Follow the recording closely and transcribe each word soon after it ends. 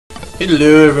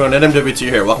Hello everyone, NMW2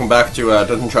 here. Welcome back to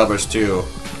Dungeon Travelers 2.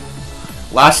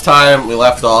 Last time we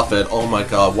left off at, oh my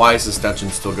god, why is this dungeon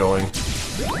still going?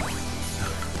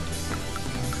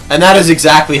 And that is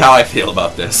exactly how I feel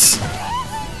about this.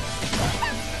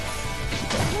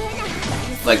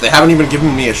 Like, they haven't even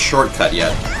given me a shortcut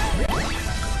yet.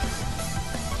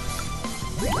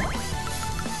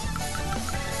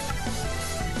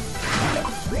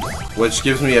 Which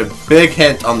gives me a big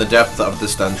hint on the depth of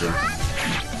this dungeon.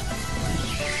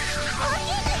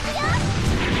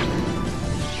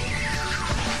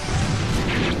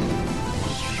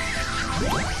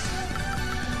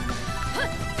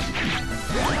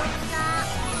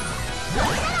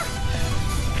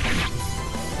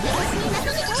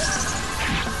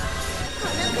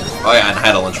 Oh yeah, and I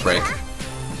had a lunch break.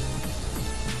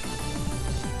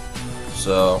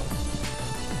 So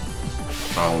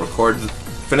I'll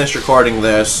finish recording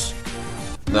this,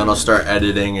 then I'll start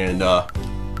editing and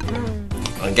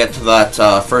get to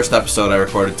that first episode I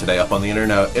recorded today up on the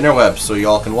interwebs so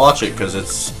y'all can watch it, because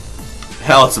it's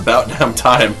about damn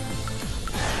time.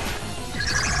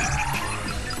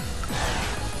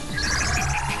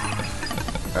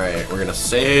 Alright, we're gonna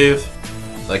save.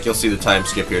 Like, you'll see the time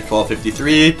skip here.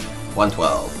 12:53,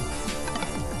 1:12.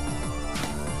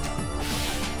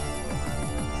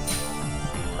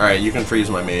 Alright, you can freeze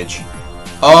my mage.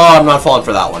 Oh, I'm not falling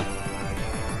for that one.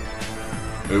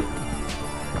 Oop.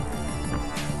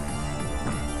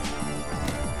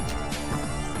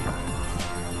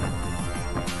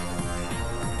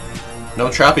 No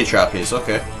trappies,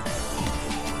 okay.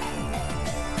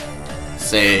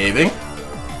 Saving.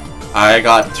 I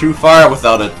got too far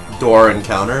without a door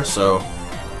encounter, so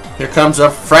here comes a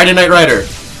Friday Night Rider.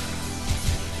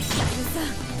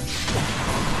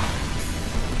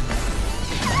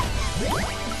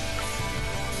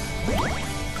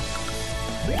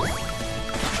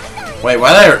 Wait,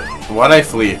 why'd I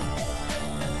flee?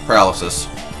 Paralysis.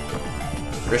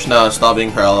 Krishna, stop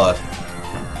being paralyzed.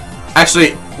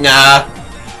 Actually, nah.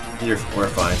 We're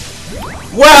fine.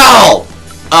 Well!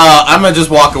 I'm gonna just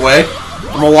walk away.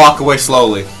 I'm gonna walk away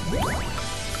slowly.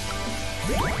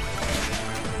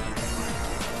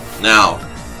 Now.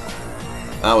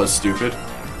 That was stupid.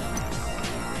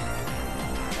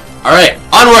 Alright,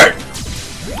 onward!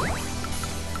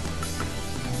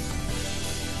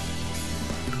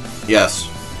 Yes.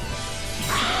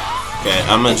 Okay,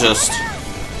 I'm gonna just...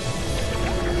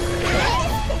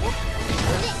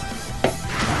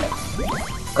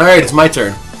 Alright, it's my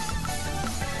turn.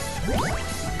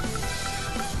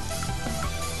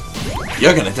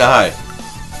 You're gonna die.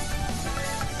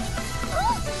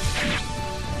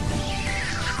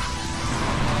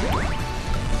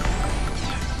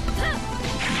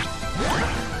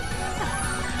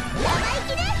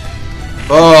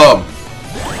 Boom!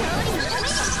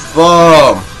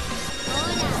 Boom!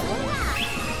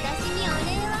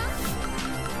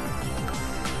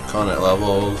 Content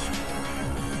levels.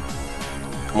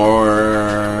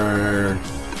 More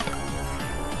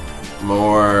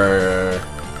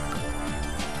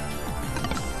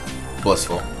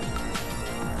blissful.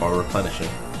 Or replenishing.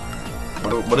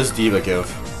 What does Diva give?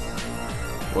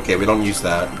 Okay, we don't use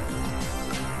that.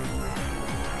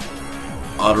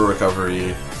 Auto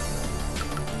recovery.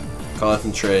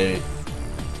 Concentrate.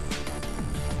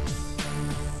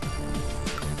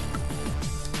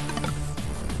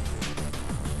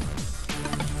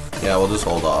 Yeah, we'll just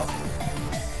hold off.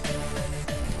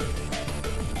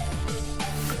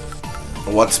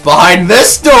 What's behind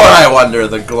this door, I wonder?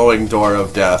 The glowing door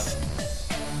of death.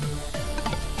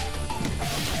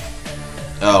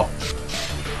 Oh.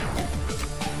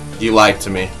 You lied to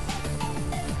me.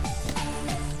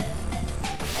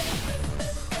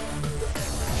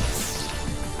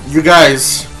 You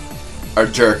guys are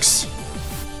jerks.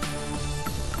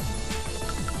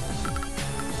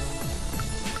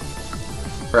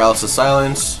 Paralysis,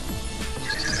 silence.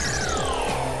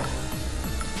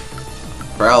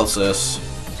 Paralysis.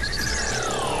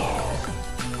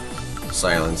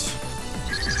 Silence.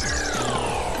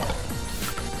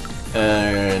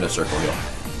 And a circle heal.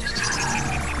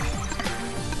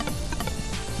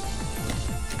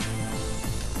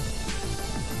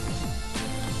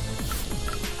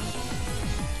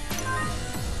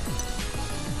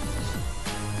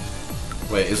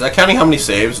 Wait, is that counting how many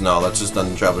saves? No, that's just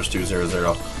Dungeon Travelers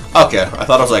 200. Okay, I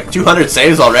thought it was like 200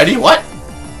 saves already? What?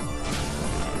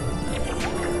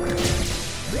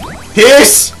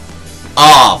 Pierce!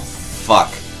 Oh,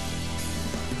 fuck.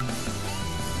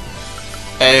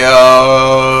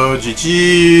 Ayo,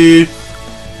 GG.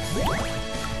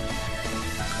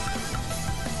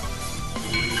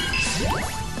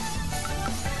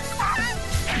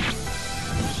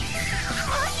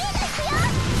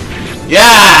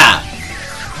 Yeah!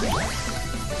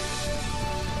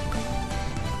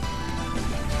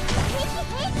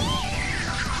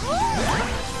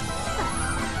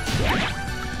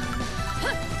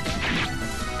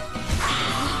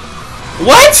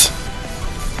 What?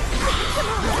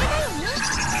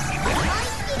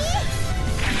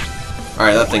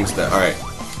 Alright, that thing's dead. Alright.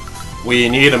 We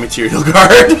need a material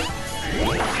guard.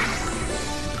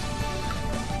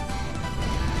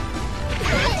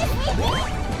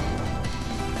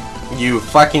 You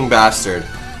fucking bastard.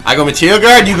 I go material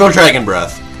guard, you go dragon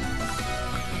breath.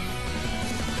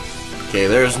 Okay,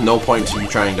 there's no point to you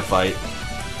trying to fight.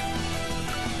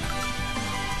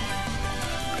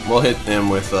 We'll hit him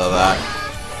with that.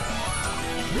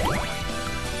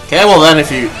 Okay, well then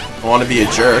if you want to be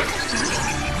a jerk.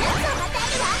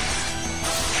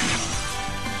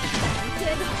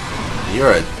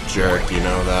 You're a jerk, you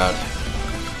know that.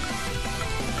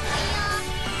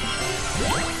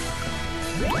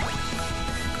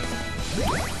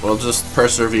 We'll just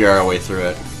persevere our way through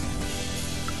it.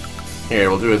 Here,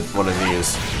 we'll do one of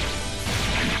these.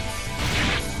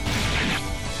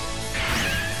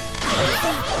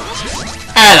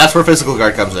 Ah, that's where physical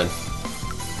guard comes in.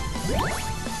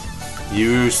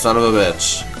 You son of a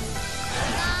bitch.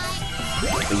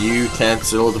 You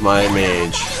cancelled my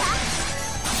mage.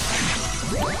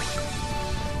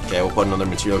 Okay, we'll put another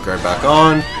material guard back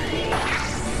on.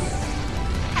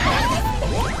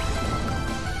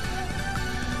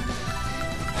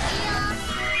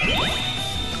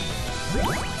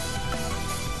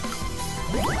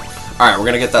 Alright, we're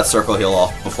gonna get that circle heal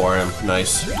off before him.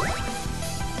 Nice.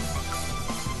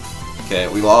 Okay,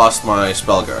 we lost my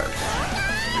spell guard.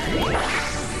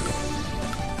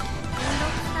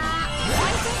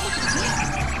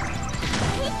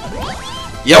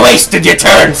 You wasted your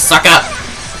turn, sucker!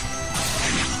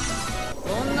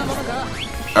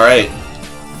 Alright.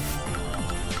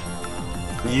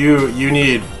 You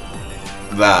need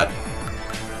that.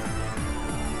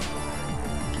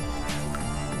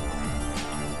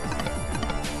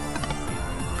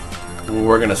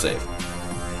 We're gonna save.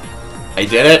 I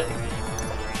did it.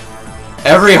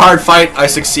 Every hard fight I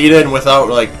succeeded without,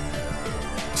 like,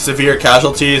 severe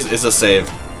casualties is a save.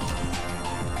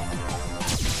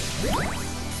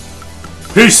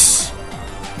 Peace!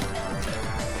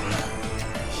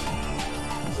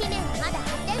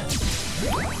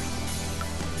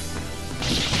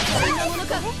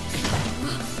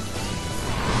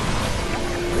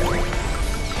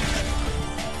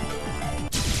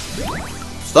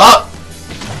 Stop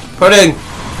putting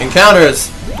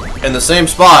encounters in the same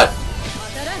spot.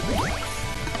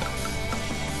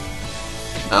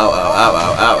 Ow, ow, ow,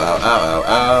 ow, ow, ow, ow, ow,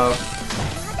 ow.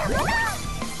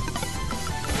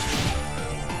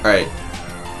 Alright.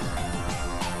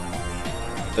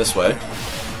 This way.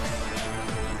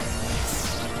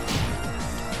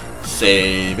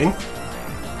 Saving.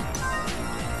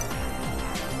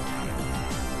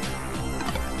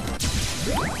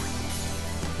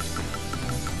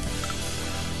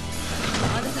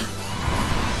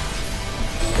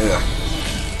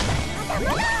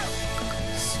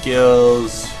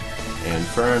 Skills,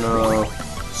 Inferno,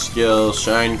 skills,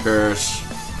 Shine Curse.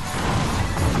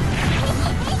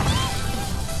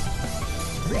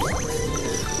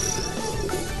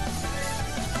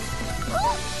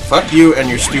 Fuck you and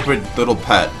your stupid little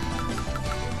pet.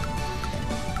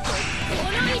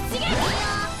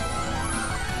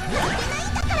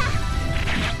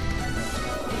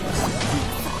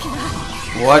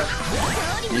 What?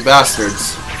 You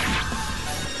bastards.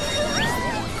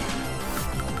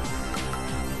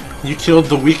 You killed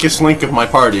the weakest link of my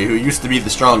party, who used to be the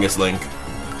strongest link.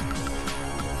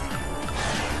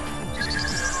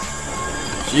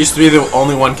 She used to be the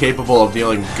only one capable of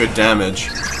dealing good damage.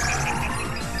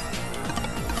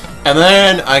 And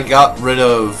then I got rid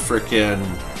of frickin'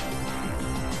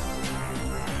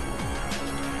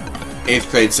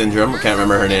 8th grade syndrome, I can't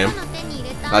remember her name.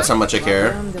 That's how much I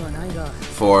care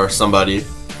for somebody.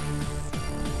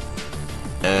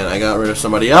 And I got rid of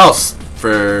somebody else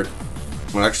for...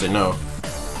 Well, actually, no.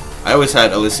 I always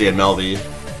had Alicia and Melvie.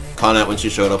 Connet, when she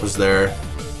showed up, was there.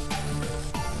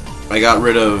 I got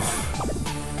rid of...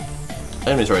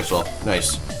 Inventory swell.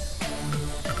 Nice.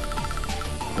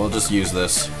 We'll just use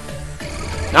this.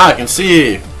 Now I can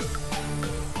see!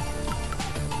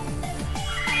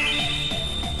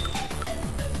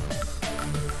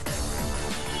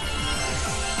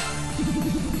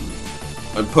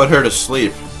 And put her to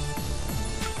sleep.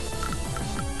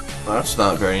 That's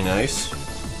not very nice.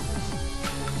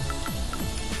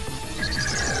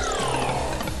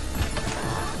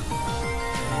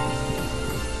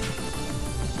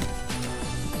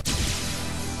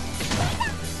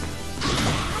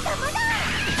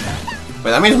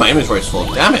 Wait, that means my inventory is full.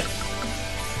 Damn it.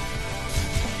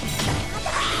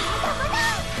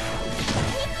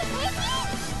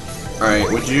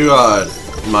 Alright, would you,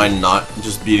 mind not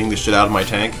just beating the shit out of my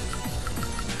tank?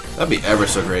 That'd be ever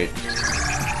so great.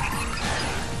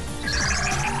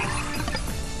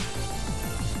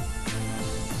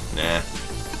 Nah.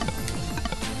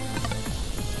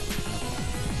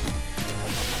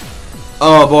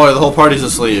 Oh boy, the whole party's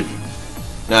asleep.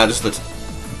 Nah, just the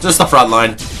front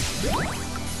line.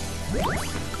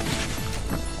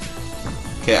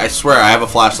 Okay, I swear I have a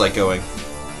flashlight going.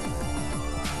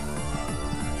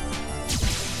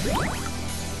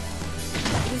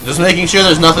 Just making sure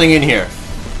there's nothing in here.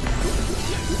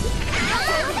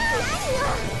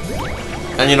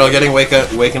 And you know, getting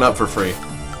waking up for free.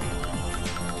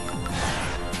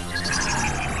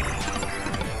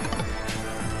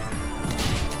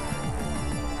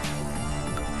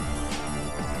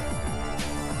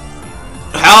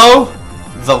 How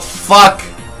the fuck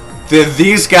did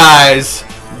these guys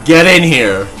get in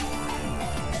here?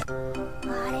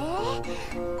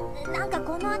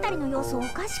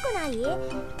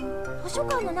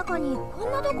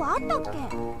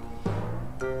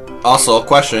 Also,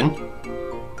 question.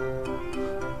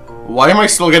 Why am I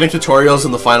still getting tutorials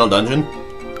in the final dungeon?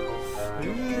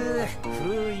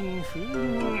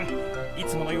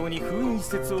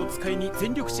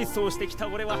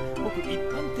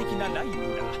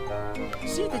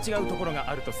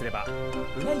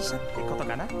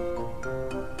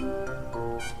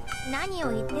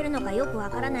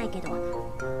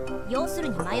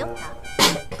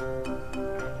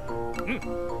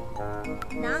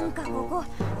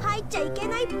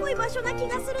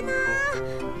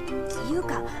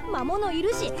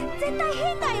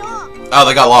 Oh,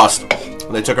 they got lost.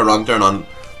 They took a wrong turn on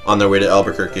their way to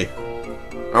Albuquerque.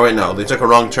 Oh wait, no, they took a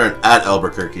wrong turn at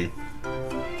Albuquerque.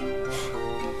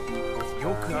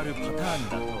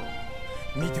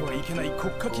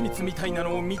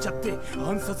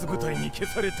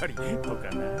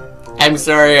 I'm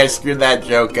sorry I screwed that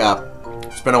joke up.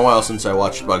 It's been a while since I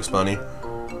watched Bugs Bunny.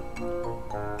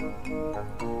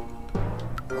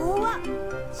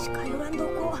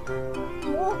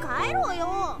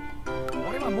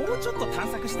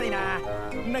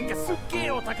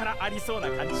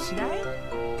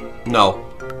 No.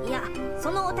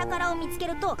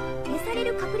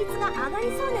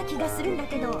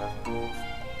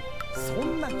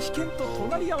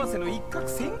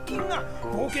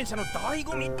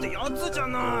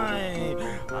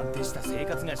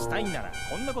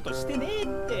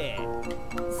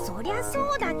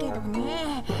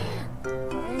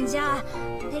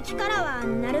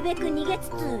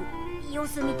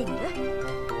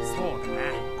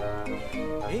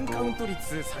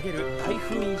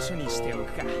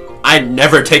 I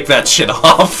never take that shit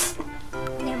off.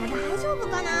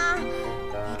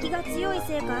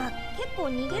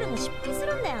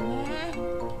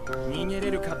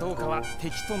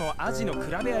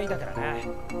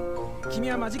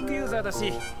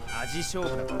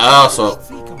 Also,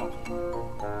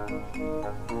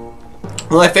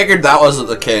 well, I figured that wasn't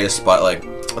the case, but like,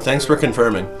 thanks for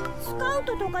confirming.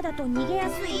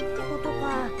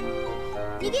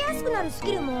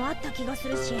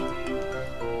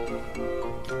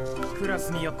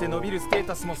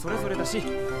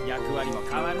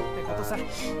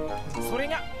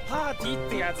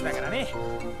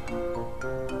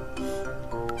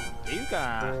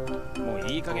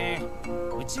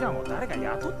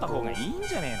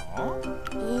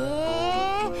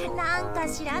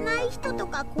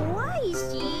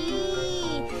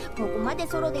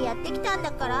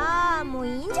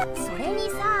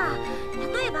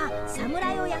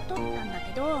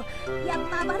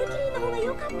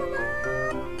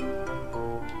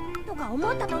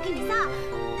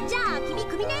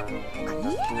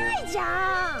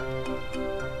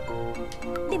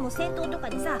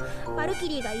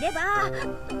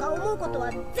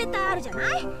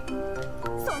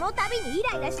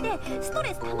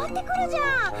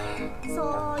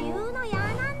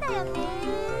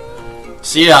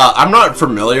 See, I'm not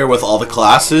familiar with all the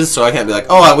classes, so I can't be like,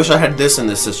 oh, I wish I had this in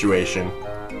this situation.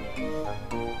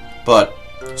 But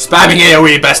spamming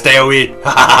AoE, best AoE.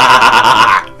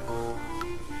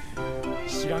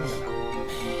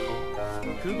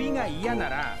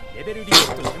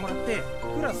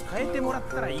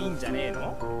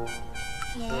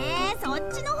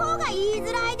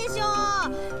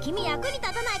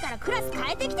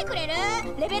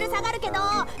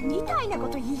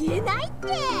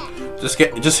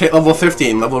 Just hit level 50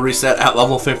 and level reset at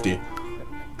level 50.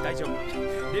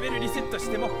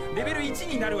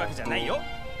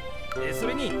 そ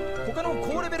れに他の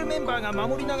高レベルメンバーが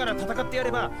守りながら戦ってや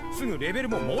ればすぐレベル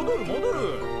も戻る。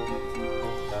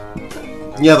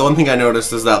Yeah, the one thing I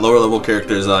noticed is that lower level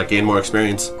characters gain more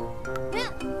experience.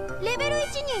 レベル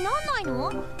1になんない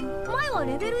の？前は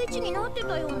レベル1になって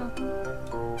たような。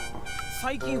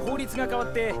最近法律が変わ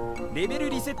ってレベル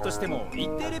リセットしても一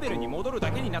定レベルに戻る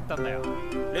だけになったんだよ。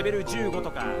レベル15と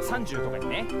か30とかに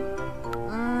ね。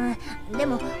で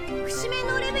も節目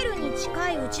のレベルに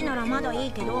近いうちならまだい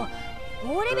いけど、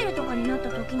高レベルとかになった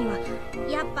時には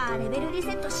やっぱレベルリセ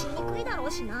ットしにくいだろ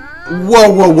うしな。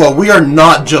 Whoa, we are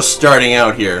not just starting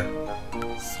out here.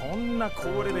 そんな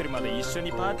高レベルまで一緒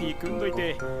にパーティー組んどい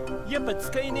て、やっぱ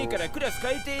使えねえからクラス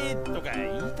変えてとか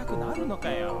言いたくなるの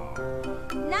かよ。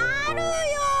なるよ。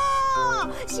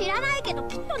知らないけど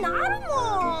きっとなるも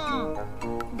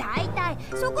ん。だいたい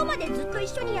そこまでずっと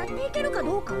一緒にやっていけるか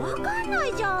どうかわかんな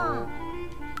いじゃん。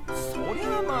そり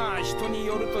ゃまあ人に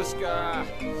よるとしか。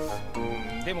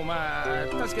でもまあ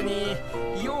確かに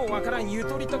ようわからんゆ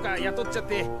とりとか雇っちゃっ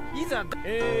て、いざ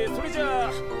それじゃ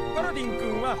あパラディン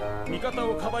君は味方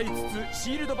をかばいつつ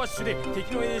シールドバッシュで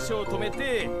敵の栄翔を止め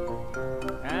て、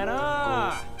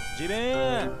自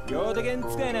分両手剣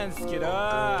使いなんすけど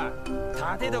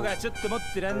盾とかちょっと持っ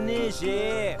てらんねえし、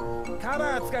カ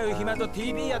バー使う暇と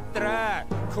TP やったら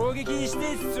攻撃し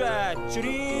てっすわチュリ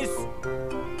ース。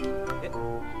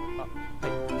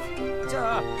じ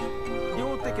ゃあ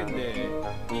両手剣で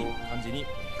いい感じに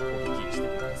攻撃して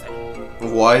ください。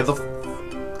 Why the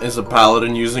is a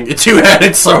paladin using a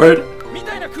two-handed sword? み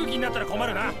たいな空気になったら困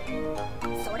るな。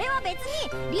それは別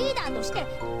にリーダーとして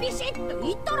ビシッと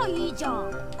言ったらいいじゃ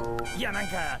ん。いやなん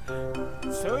か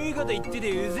そういうこと言って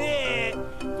てうぜえ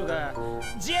とか、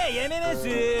じゃあやめます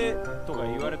とか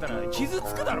言われたら傷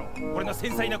つくだろ、俺の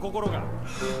繊細な心が。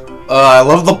I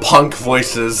love the punk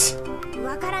voices.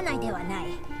 わからないではない。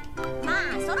ま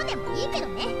あソロでもいいけど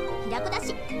ね、気楽だし。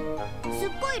すっ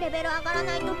ごいレベル上がら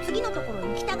ないと次のところ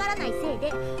に行きたがらないせい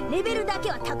でレベルだけ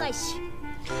は高いし。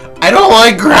 I don't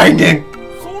like grinding.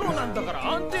 ソロなんだか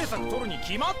ら安定策取るに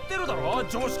決まってるだろ、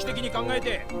常識的に考え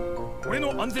て。俺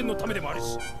の安全のためでもある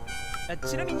し。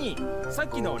ちなみにさっ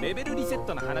きのレベルリセッ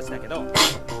トの話だけど、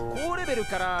高レベル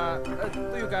からと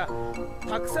いうか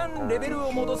たくさんレベル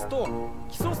を戻すと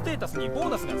基礎ステータスにボー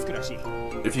ナスがつくらしい。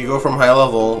 If you go from high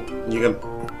level, you can.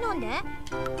 なんで？なん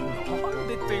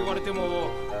でって言われても、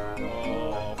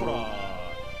ほら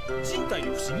人体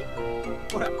の不思議。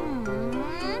ほら。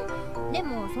で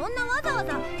もそんなわざわ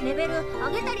ざレベル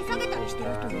上げたり下げたりして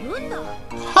る人いるんだ。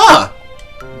Huh.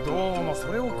 どうも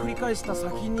それを繰り返した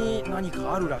先に何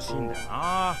かあるらしいんだよ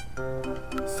な。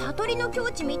悟りの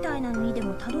境地みたいなのにで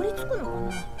もたどり着くのか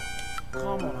な。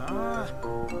かもな。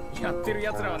やってる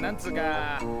やつらはなんつう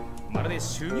かまるで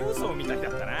修行僧みたいだ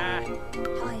ったな。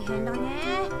大変だね。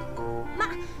ま、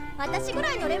私ぐ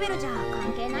らいのレベルじゃ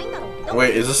関係ないんだろうけど。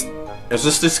 Wait, is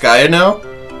this Disgaea now?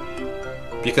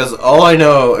 Because all I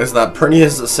know is that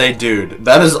Pernias say dude.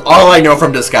 That is all I know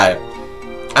from Disgaea.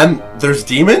 And there's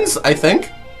demons, I think.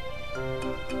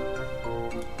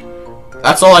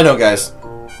 That's all I know, guys.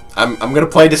 I'm gonna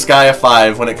play Disgaea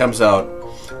 5 when it comes out,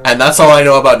 and that's all I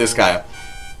know about Disgaea.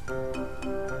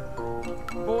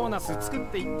 ボーナス作っ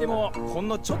ていってもほん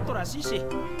のちょっとらしいし、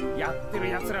やってる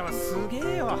やつらはすげ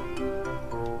えよ。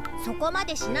そこま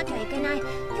でしなきゃいけない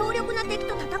強力な敵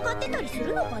と戦ってたりす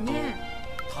るのかね。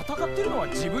戦ってるのは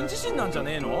自分自身なんじゃ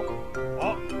ねえの？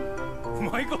あ、う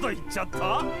まいこと言っちゃっ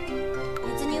た？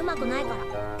別にうまくないから。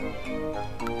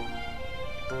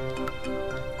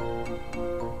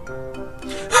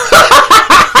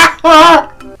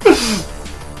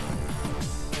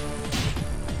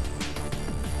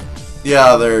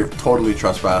Yeah, they're totally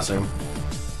trespassing.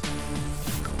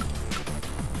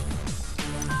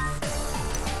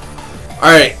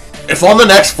 Alright, if on the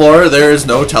next floor there is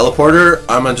no teleporter,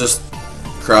 I'm gonna just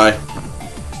cry.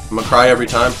 I'm gonna cry every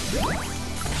time.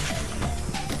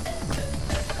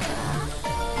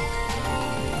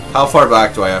 How far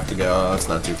back do I have to go? Oh, that's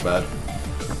not too bad.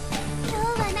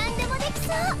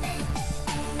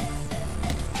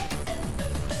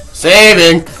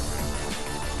 Saving!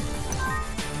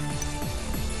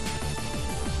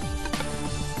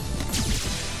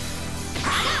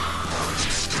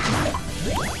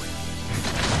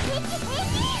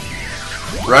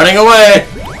 Running away!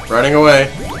 Running away!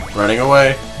 Running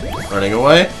away! Running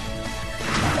away!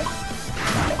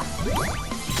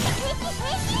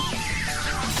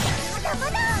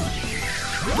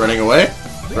 Running away!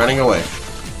 Running away!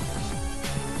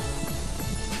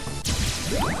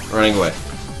 Running away!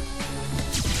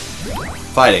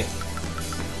 Fighting!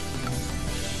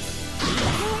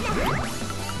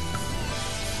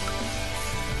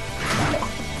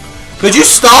 Could you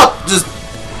stop just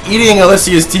eating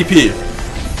Alicia's TP.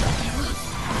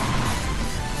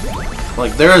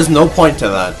 Like, there is no point to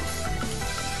that.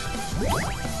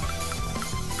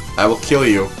 I will kill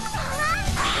you.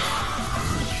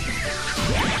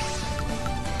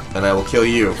 And I will kill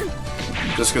you.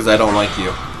 Just because I don't like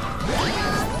you.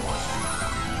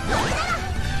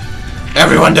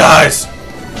 Everyone dies!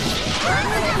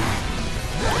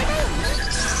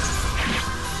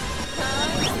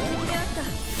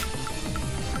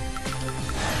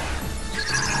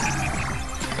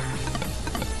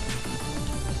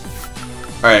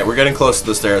 Alright, we're getting close to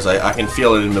the stairs. I can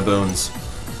feel it in my bones.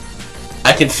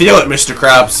 I can feel it, Mr.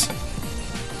 Krabs.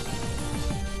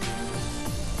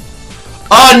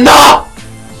 Oh, no!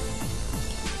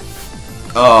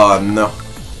 Oh, no.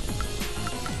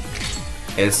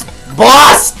 It's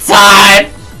boss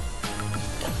time!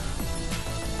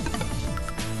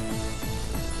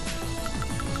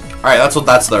 Alright, that's what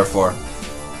that's there for.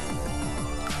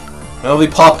 Now we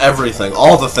pop everything.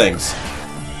 All the things.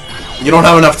 You don't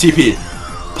have enough TP.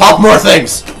 Pop more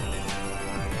things!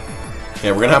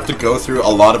 Okay, we're gonna have to go through a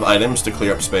lot of items to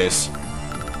clear up space.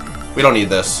 We don't need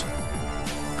this.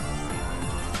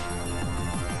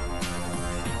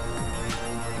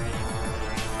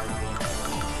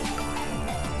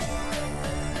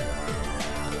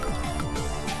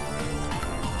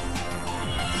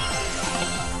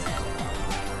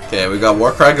 Okay, we got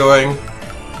Warcry going.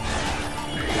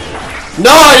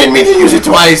 No, I didn't mean to use it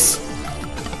twice!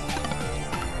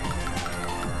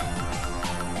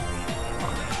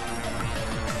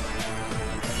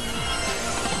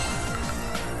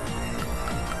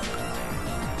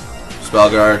 Spell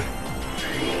Guard.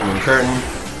 Moon Curtain.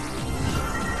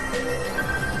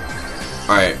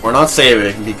 Alright, we're not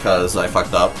saving because I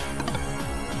fucked up.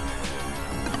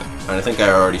 And I think I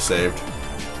already saved.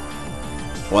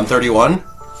 131?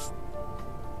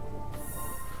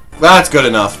 That's good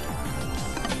enough.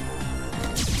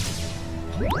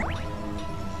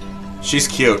 She's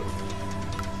cute.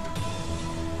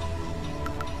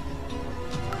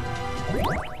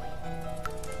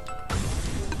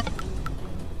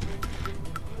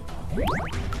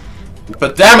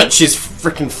 But damn it, she's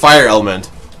freaking fire element.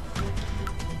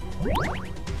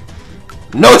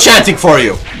 No chanting for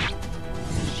you!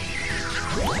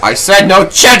 I said no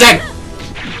chanting!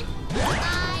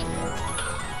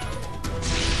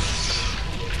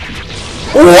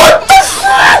 What the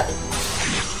fuck?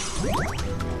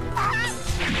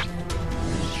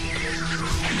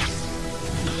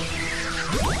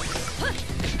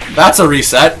 That's a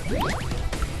reset.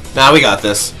 Nah, we got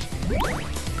this.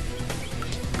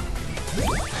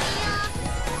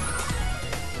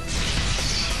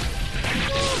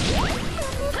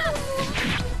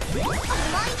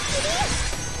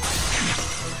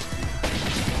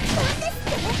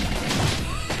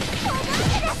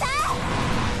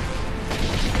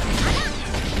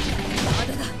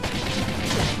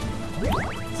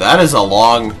 That is a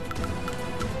long...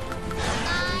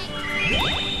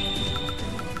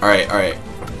 Alright, alright.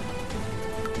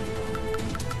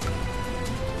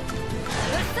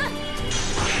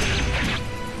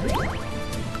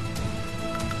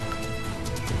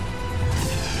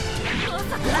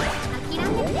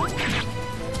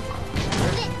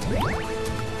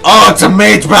 Oh, it's a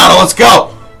mage battle, let's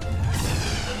go!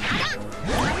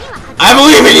 I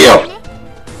believe in you!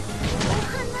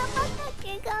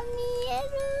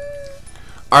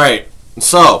 Alright,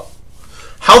 so,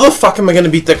 how the fuck am I gonna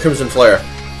beat that Crimson Flare?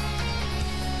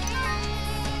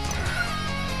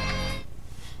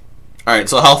 Alright,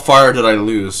 so how far did I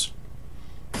lose?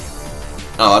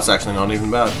 Oh, that's actually not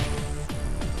even bad.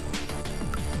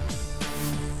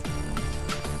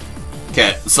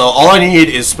 Okay, so all I need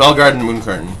is Spell Guard and Moon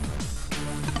Curtain.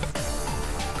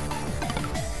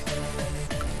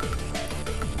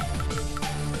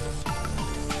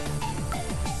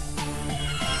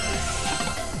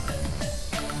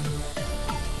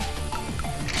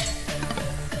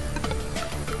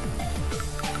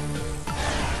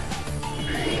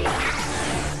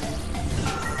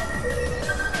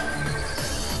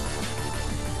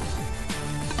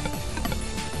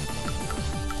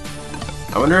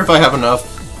 I wonder if I have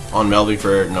enough on Melby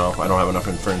for... No, I don't have enough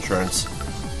for insurance.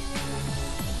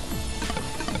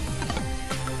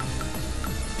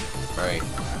 Alright.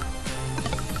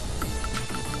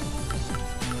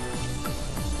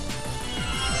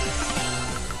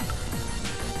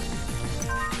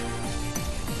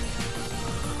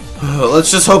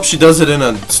 Let's just hope she does it in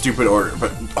a stupid order.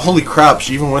 But holy crap,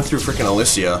 she even went through freaking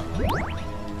Alicia.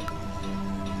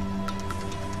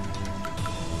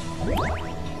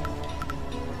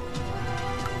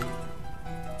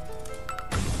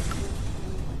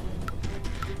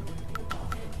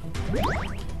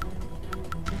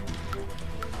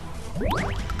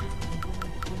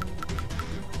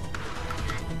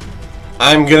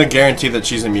 I'm gonna guarantee that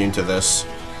she's immune to this.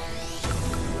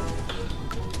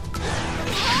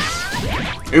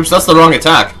 Oops, that's the wrong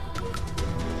attack.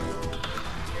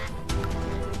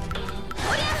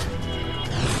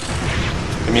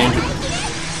 Immune.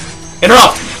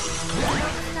 Interrupt!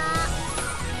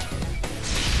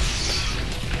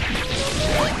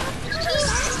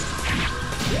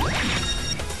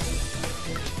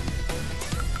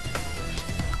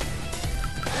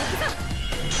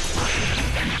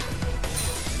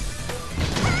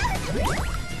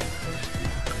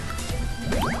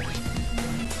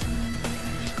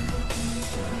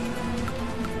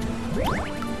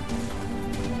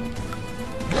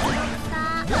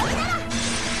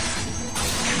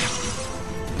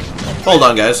 Hold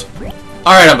on, guys.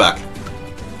 Alright, I'm back.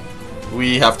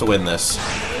 We have to win this.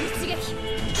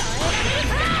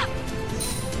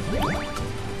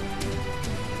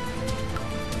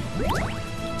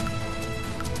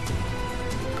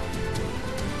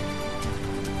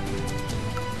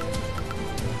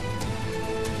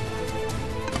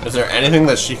 Is there anything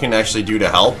that she can actually do to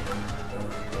help?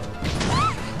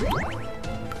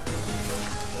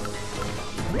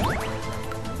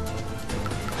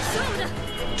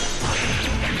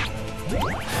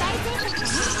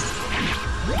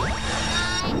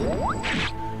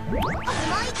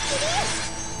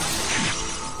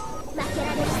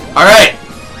 Alright!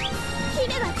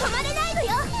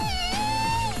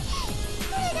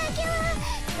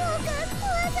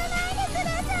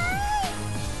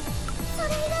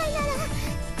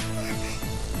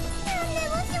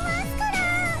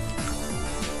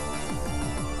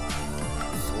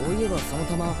そういえばその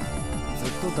玉、ずっ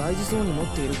と大事そうに持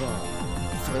っているが、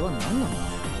それは何なの？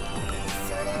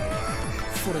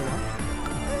それは？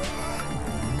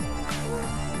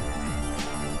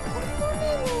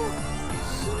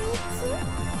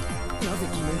なぜ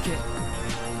疑問系？と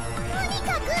に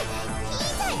かく聞い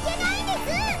ちゃいけないんです。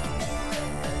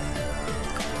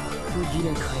区切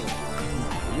れかよ。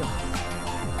いや。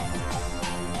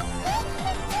ちょっ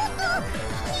と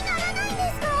気にならないん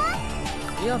ですか？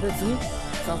いや別に。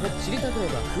さほ知りたけれ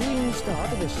ば封印した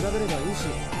後で調べればいいし、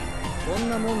こん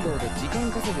な問答で時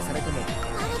間稼ぎされても。バレ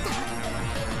た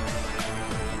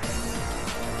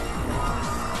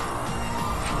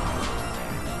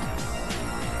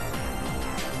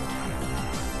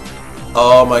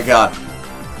？Oh my god.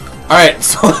 Alright,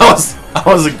 so that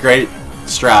was a great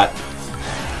strat.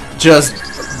 Just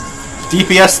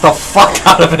DPS the fuck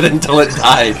out of it until it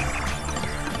died.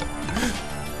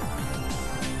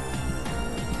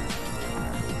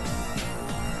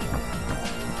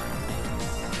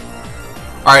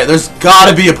 Alright, there's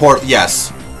gotta be a port.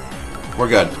 Yes. We're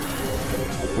good.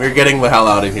 We're getting the hell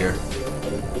out of here.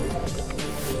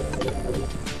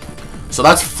 So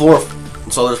that's 4.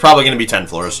 So there's probably gonna be 10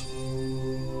 floors.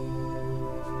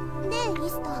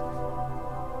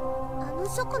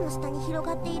 書庫の下に広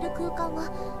がっている空間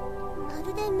はま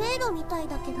るで迷路みたい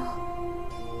だけど、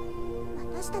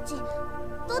私たち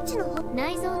どっちの方？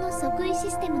内蔵の即位シ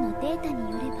ステムのデータ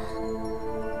によれば、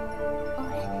あ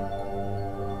れ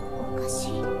おかし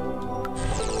い。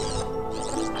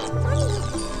何？ど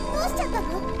うしちゃったの？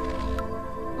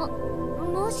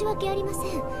申し訳ありません。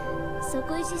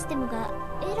即位システムが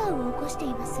エラーを起こして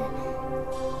います。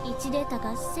位置データ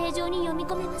が正常に読み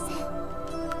込めません。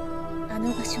あ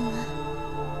の場所は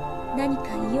何か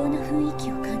異様な雰囲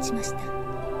気を感じました。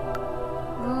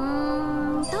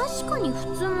確かに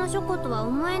普通の書庫とは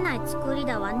思えない作り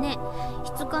だわね。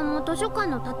質感も図書館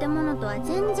の建物とは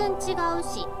全然違う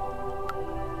し。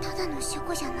ただの書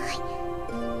庫じゃない。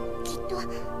きっと何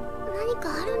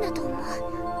かあるんだと思う。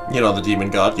You know, the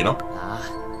demon god, you know? ああ、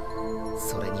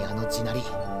それにあの地鳴り。も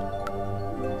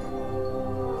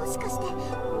しかして魔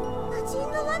人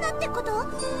の罠ってこと？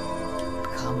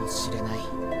かもしれない。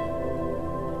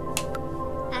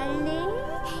あれ？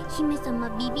姫様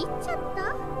ビビっちゃっ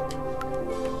た？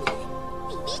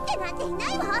ビビってなんてい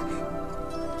ないわ。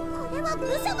これは武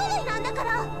者震いなんだか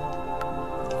ら。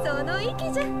その意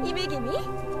気じゃ姫君。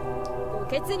お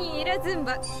けつに入れずん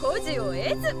ば故事を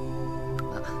得ず。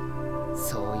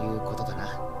そういうことだ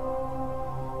な。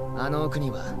あの奥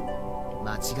には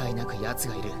間違いなく奴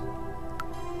がいる。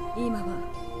今は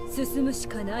進むし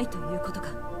かないということか。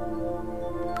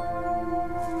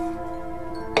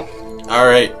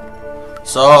Alright,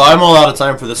 so I'm all out of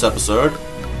time for this episode.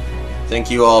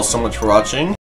 Thank you all so much for watching.